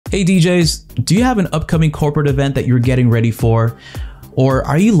Hey DJs, do you have an upcoming corporate event that you're getting ready for? Or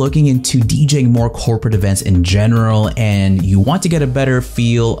are you looking into DJing more corporate events in general and you want to get a better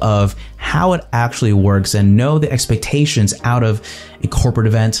feel of how it actually works and know the expectations out of a corporate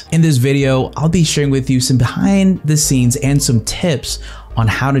event? In this video, I'll be sharing with you some behind the scenes and some tips on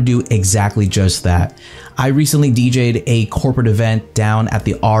how to do exactly just that. I recently DJ'd a corporate event down at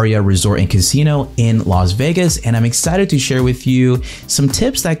the Aria Resort and Casino in Las Vegas, and I'm excited to share with you some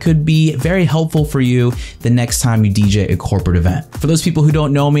tips that could be very helpful for you the next time you DJ a corporate event. For those people who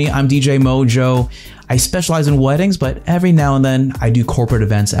don't know me, I'm DJ MOJOE. I specialize in weddings, but every now and then I do corporate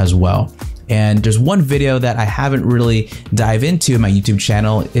events as well. And there's one video that I haven't really dived into in my YouTube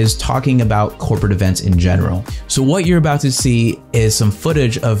channel is talking about corporate events in general. So what you're about to see is some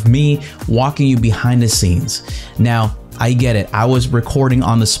footage of me walking you behind the scenes. Now, I get it. I was recording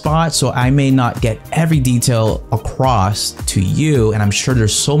on the spot, so I may not get every detail across to you, and I'm sure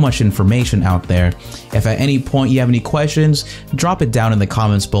there's so much information out there. If at any point you have any questions, drop it down in the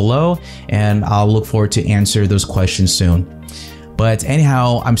comments below, and I'll look forward to answer those questions soon. But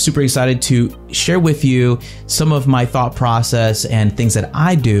anyhow, I'm super excited to share with you some of my thought process and things that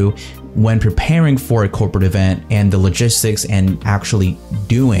I do when preparing for a corporate event and the logistics and actually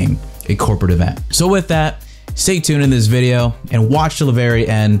doing a corporate event. So with that, stay tuned in this video and watch till the very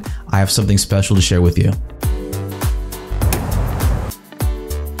end. I have something special to share with you.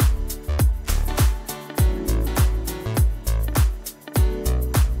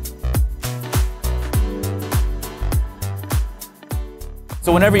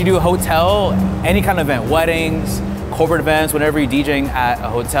 So whenever you do a hotel, any kind of event, weddings, corporate events, whenever you're DJing at a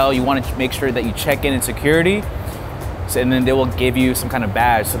hotel, you want to make sure that you check in security. So, and then they will give you some kind of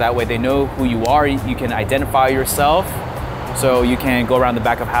badge. So that way they know who you are. You can identify yourself. So you can go around the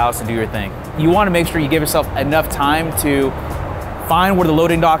back of house and do your thing. You want to make sure you give yourself enough time to find where the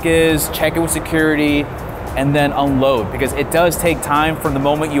loading dock is, check it with security, and then unload. Because it does take time from the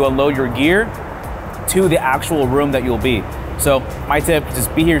moment you unload your gear to the actual room that you'll be. So my tip,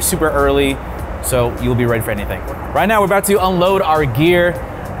 just be here super early so you'll be ready for anything. Right now we're about to unload our gear.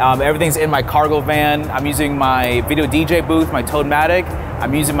 Everything's in my cargo van. I'm using my video DJ booth, my Toadmatic.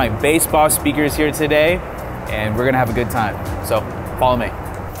 I'm using my Bass Boss speakers here today, and we're gonna have a good time. So follow me.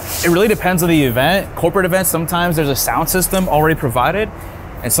 It really depends on the event. Corporate events, sometimes there's a sound system already provided,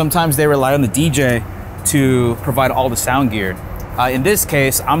 and sometimes they rely on the DJ to provide all the sound gear. In this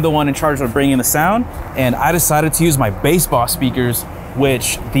case, I'm the one in charge of bringing the sound, and I decided to use my Bass Boss speakers,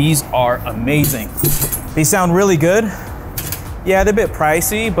 which these are amazing. They sound really good. Yeah, they're a bit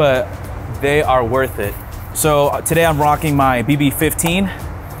pricey, but they are worth it. So today I'm rocking my BB15,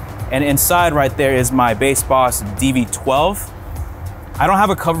 and inside right there is my Bass Boss DV12. I don't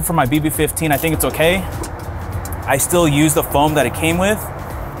have a cover for my BB15. I think it's okay. I still use the foam that it came with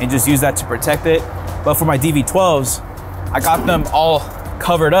and just use that to protect it. But for my DV12s, I got them all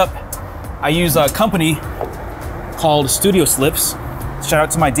covered up. I use a company called Studio Slips. Shout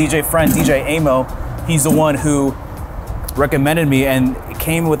out to my DJ friend, DJ Amo. He's the one who recommended me, and it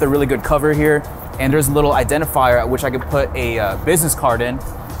came with a really good cover here. And there's a little identifier at which I could put a business card in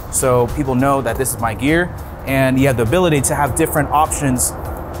so people know that this is my gear. And you have the ability to have different options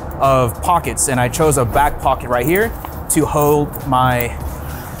of pockets. And I chose a back pocket right here to hold my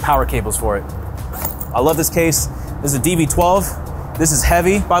power cables for it. I love this case. This is a DV12. This is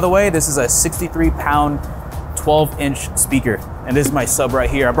heavy, by the way. This is a 63-pound, 12-inch speaker. And this is my sub right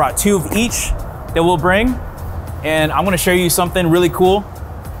here. I brought two of each that we'll bring. And I'm gonna show you something really cool.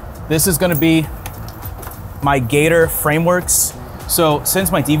 This is gonna be my Gator frameworks. So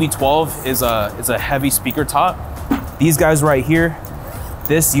since my DV12 is a heavy speaker top, these guys right here,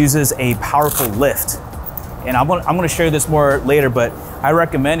 this uses a powerful lift. And I'm gonna show you this more later, but I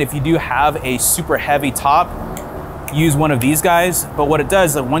recommend if you do have a super heavy top, use one of these guys. But what it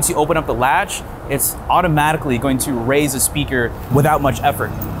does is that once you open up the latch, it's automatically going to raise the speaker without much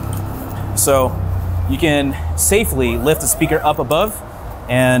effort. So you can safely lift the speaker up above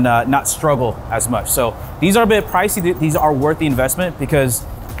and not struggle as much. So these are a bit pricey. These are worth the investment because,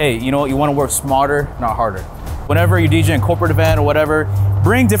 hey, you know what? You want to work smarter, not harder. Whenever you're DJing a corporate event or whatever,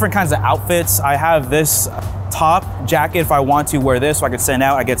 bring different kinds of outfits. I have this top jacket if I want to wear this so I can send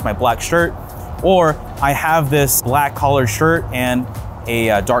out against my black shirt. Or I have this black collared shirt and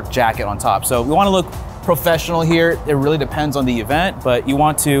a dark jacket on top. So we want to look professional here. It really depends on the event, but you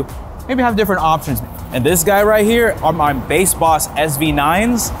want to maybe have different options. And this guy right here are my Bass Boss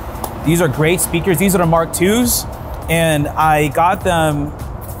SV9s. These are great speakers. These are the Mark IIs. And I got them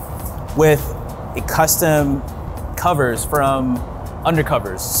with a custom covers from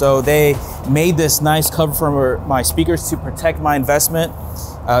Undercovers. So they made this nice cover for my speakers to protect my investment.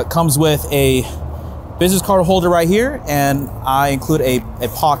 Comes with a business card holder right here, and I include a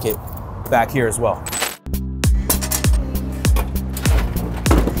pocket back here as well.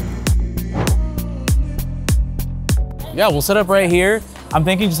 Yeah, we'll set up right here. I'm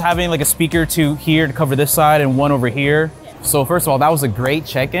thinking just having like a speaker to here to cover this side and one over here. So first of all, that was a great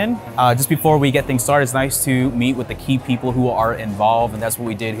check-in. Just before we get things started, it's nice to meet with the key people who are involved, and that's what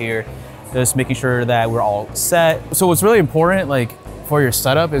we did here. Just making sure that we're all set. So what's really important, like for your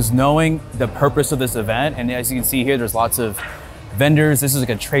setup, is knowing the purpose of this event. And as you can see here, there's lots of vendors. This is like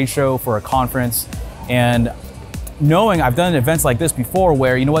a trade show for a conference. And knowing I've done events like this before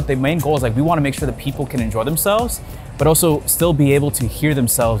where, you know what, the main goal is like, we want to make sure that people can enjoy themselves, but also still be able to hear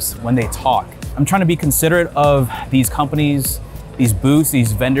themselves when they talk. I'm trying to be considerate of these companies, these booths,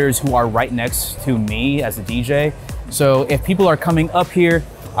 these vendors who are right next to me as a DJ. So if people are coming up here,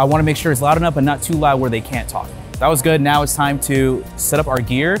 I want to make sure it's loud enough but not too loud where they can't talk. That was good. Now it's time to set up our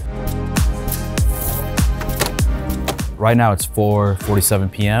gear. Right now it's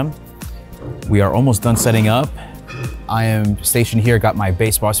 4:47 p.m. We are almost done setting up. I am stationed here, got my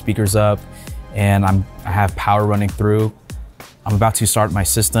bass bar speakers up, and I have power running through. I'm about to start my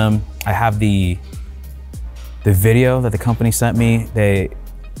system. I have the video that the company sent me.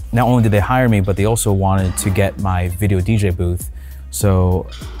 Not only did they hire me, but they also wanted to get my video DJ booth. So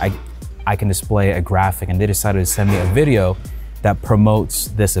I can display a graphic, and they decided to send me a video that promotes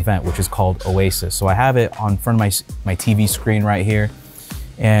this event, which is called Oasis. So I have it on front of my TV screen right here.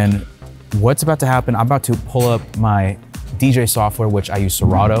 And what's about to happen, I'm about to pull up my DJ software, which I use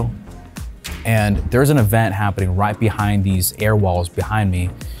Serato. And there's an event happening right behind these air walls behind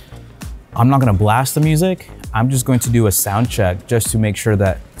me. I'm not gonna blast the music. I'm just going to do a sound check just to make sure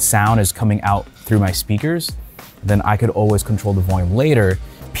that sound is coming out through my speakers. Then I could always control the volume later.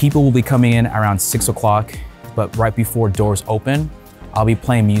 People will be coming in around 6 o'clock, but right before doors open, I'll be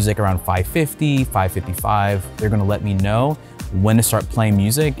playing music around 5:50, 5:55. They're gonna let me know when to start playing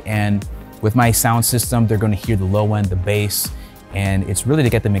music. And with my sound system, they're gonna hear the low end, the bass, and it's really to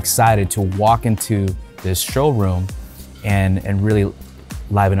get them excited to walk into this showroom and really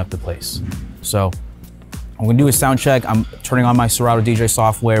liven up the place. So I'm gonna do a sound check. I'm turning on my Serato DJ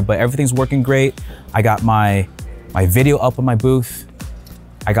software, but everything's working great. I got my video up on my booth.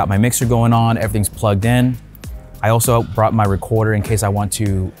 I got my mixer going on, everything's plugged in. I also brought my recorder in case I want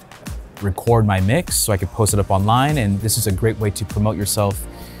to record my mix so I could post it up online. And this is a great way to promote yourself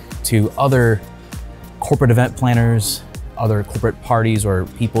to other corporate event planners, other corporate parties, or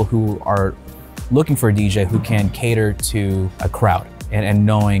people who are looking for a DJ who can cater to a crowd and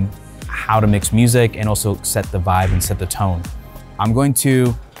knowing how to mix music and also set the vibe and set the tone. I'm going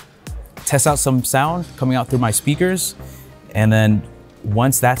to test out some sound coming out through my speakers, and then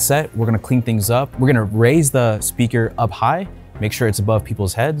once that's set, we're gonna clean things up. We're gonna raise the speaker up high, make sure it's above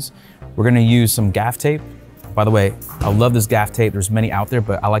people's heads. We're gonna use some gaff tape. By the way, I love this gaff tape. There's many out there,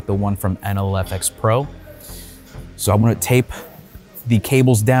 but I like the one from NLFX Pro. So I'm gonna tape the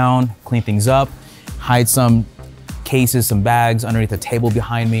cables down, clean things up, hide some cases, some bags underneath the table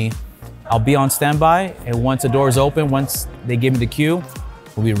behind me. I'll be on standby, and once the doors open, once they give me the cue,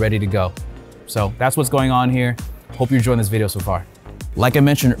 we'll be ready to go. So that's what's going on here. Hope you're enjoying this video so far. Like I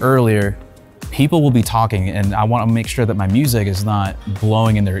mentioned earlier, people will be talking, and I want to make sure that my music is not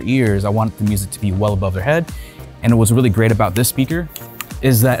blowing in their ears. I want the music to be well above their head. And what's really great about this speaker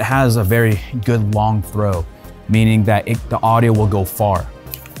is that it has a very good long throw, meaning that the audio will go far.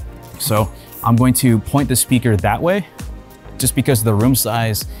 So I'm going to point the speaker that way, just because of the room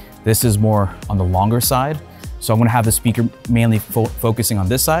size. This is more on the longer side. So I'm gonna have the speaker mainly focusing on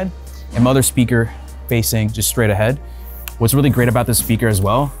this side, and my other speaker facing just straight ahead. What's really great about this speaker as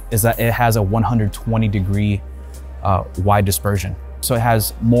well is that it has a 120-degree wide dispersion. So it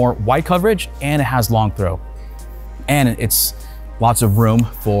has more wide coverage and it has long throw. And it's lots of room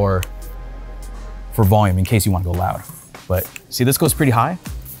for volume in case you want to go loud. But see, this goes pretty high.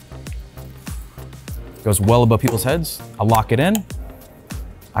 Goes well above people's heads. I'll lock it in.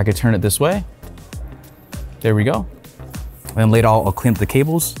 I could turn it this way. There we go. And then later I'll clean up the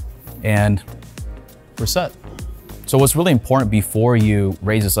cables and we're set. So what's really important before you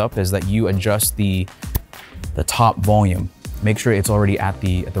raise this up is that you adjust the top volume. Make sure it's already at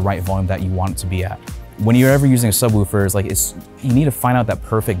the right volume that you want it to be at. When you're ever using a subwoofer, you need to find out that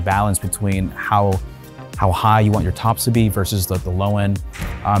perfect balance between how high you want your tops to be versus the low end.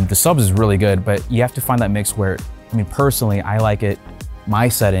 The subs is really good, but you have to find that mix where, I mean, personally, I like it, my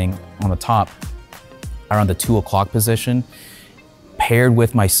setting on the top around the 2 o'clock position, paired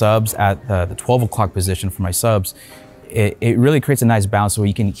with my subs at the 12 o'clock position for my subs. It really creates a nice balance where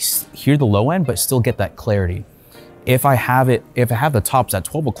you can hear the low end, but still get that clarity. If I have the tops at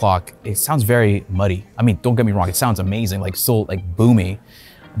 12 o'clock, it sounds very muddy. I mean, don't get me wrong, it sounds amazing, like so like boomy.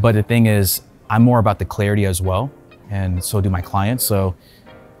 But the thing is, I'm more about the clarity as well. And so do my clients. So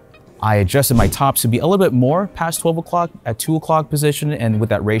I adjusted my tops to be a little bit more past 12 o'clock at 2 o'clock position. And with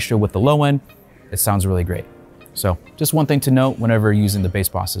that ratio with the low end, it sounds really great. So just one thing to note whenever using the bass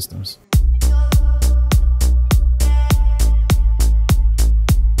boss systems.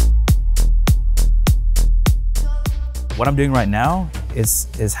 What I'm doing right now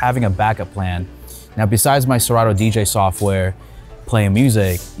is having a backup plan. Now, besides my Serato DJ software, playing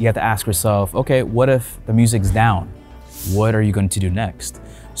music, you have to ask yourself, okay, what if the music's down? What are you going to do next?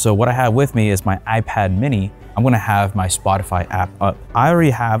 So what I have with me is my iPad mini. I'm gonna have my Spotify app up. I already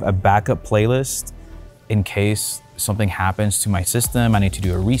have a backup playlist in case something happens to my system, I need to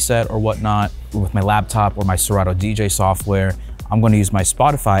do a reset or whatnot. With my laptop or my Serato DJ software, I'm gonna use my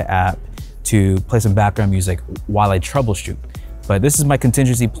Spotify app to play some background music while I troubleshoot. But this is my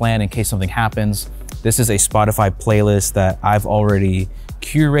contingency plan in case something happens. This is a Spotify playlist that I've already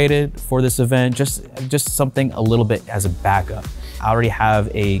curated for this event, just something a little bit as a backup. I already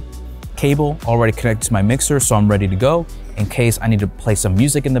have a cable already connected to my mixer, so I'm ready to go. In case I need to play some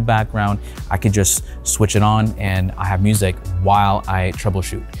music in the background, I can just switch it on and I have music while I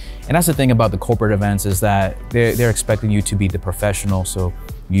troubleshoot. And that's the thing about the corporate events, is that they're expecting you to be the professional, so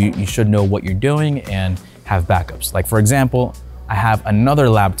you should know what you're doing and have backups. Like for example, I have another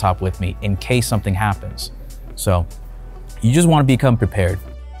laptop with me in case something happens. So you just want to become prepared.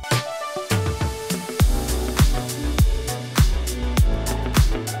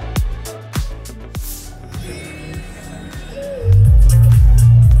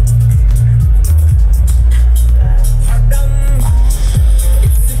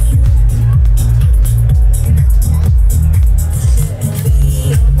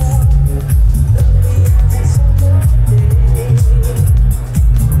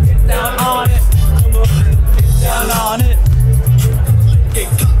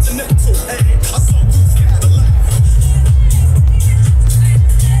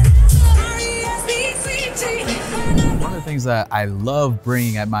 That I love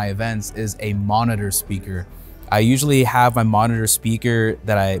bringing at my events is a monitor speaker. I usually have my monitor speaker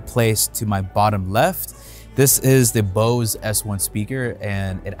that I place to my bottom left. This is the Bose S1 speaker,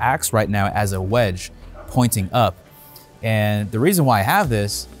 and it acts right now as a wedge pointing up. And the reason why I have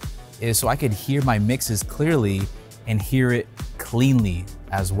this is so I could hear my mixes clearly and hear it cleanly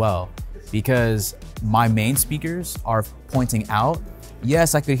as well. Because my main speakers are pointing out.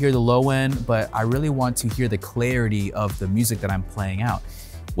 Yes, I could hear the low end, but I really want to hear the clarity of the music that I'm playing out.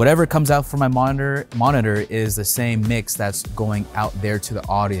 Whatever comes out from my monitor is the same mix that's going out there to the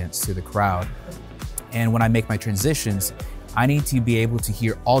audience, to the crowd. And when I make my transitions, I need to be able to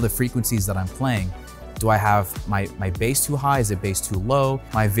hear all the frequencies that I'm playing. Do I have my bass too high? Is it bass too low?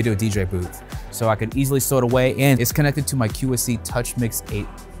 My video DJ booth. So I can easily stow it away, and it's connected to my QSC Touch Mix 8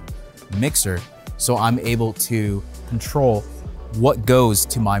 mixer. So I'm able to control what goes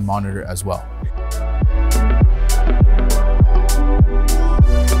to my monitor as well.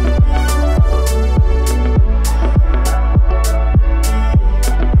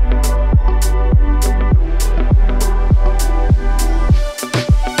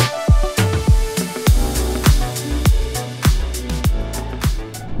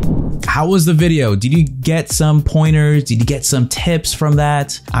 How was the video? Did you get some pointers? Did you get some tips from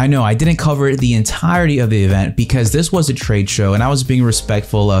that? I know I didn't cover the entirety of the event because this was a trade show and I was being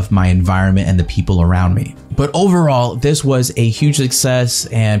respectful of my environment and the people around me. But overall, this was a huge success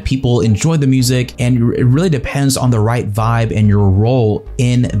and people enjoyed the music, and it really depends on the right vibe and your role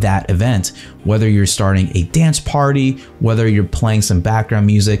in that event. Whether you're starting a dance party, whether you're playing some background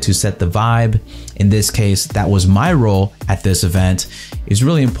music to set the vibe. In this case, that was my role at this event. It's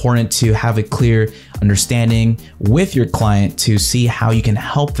really important to have a clear understanding with your client to see how you can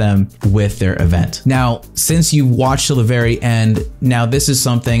help them with their event. Now, since you've watched till the very end, now this is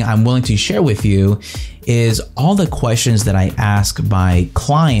something I'm willing to share with you, is all the questions that I ask my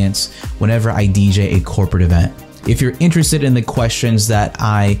clients whenever I DJ a corporate event. If you're interested in the questions that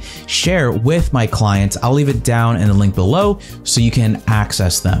I share with my clients, I'll leave it down in the link below so you can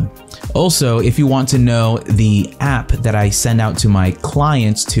access them. Also, if you want to know the app that I send out to my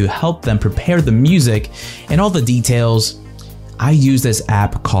clients to help them prepare the music and all the details, I use this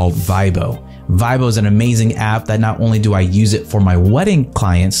app called Vibo. Vibo is an amazing app that not only do I use it for my wedding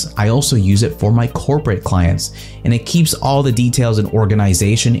clients, I also use it for my corporate clients, and it keeps all the details and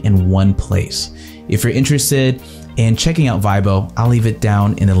organization in one place. If you're interested in checking out Vibo, I'll leave it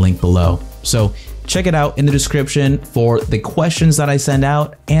down in the link below. So check it out in the description for the questions that I send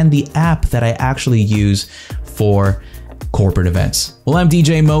out and the app that I actually use for corporate events. Well, I'm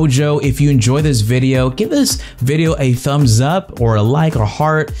DJ Mojo. If you enjoy this video, give this video a thumbs up or a like or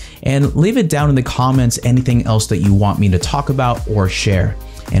heart, and leave it down in the comments anything else that you want me to talk about or share.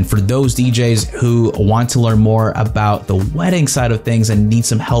 And for those DJs who want to learn more about the wedding side of things and need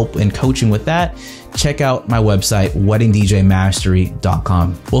some help and coaching with that, check out my website,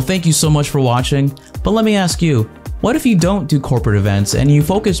 weddingdjmastery.com. Well, thank you so much for watching, but let me ask you, what if you don't do corporate events and you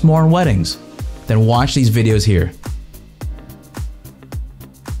focus more on weddings? Then watch these videos here.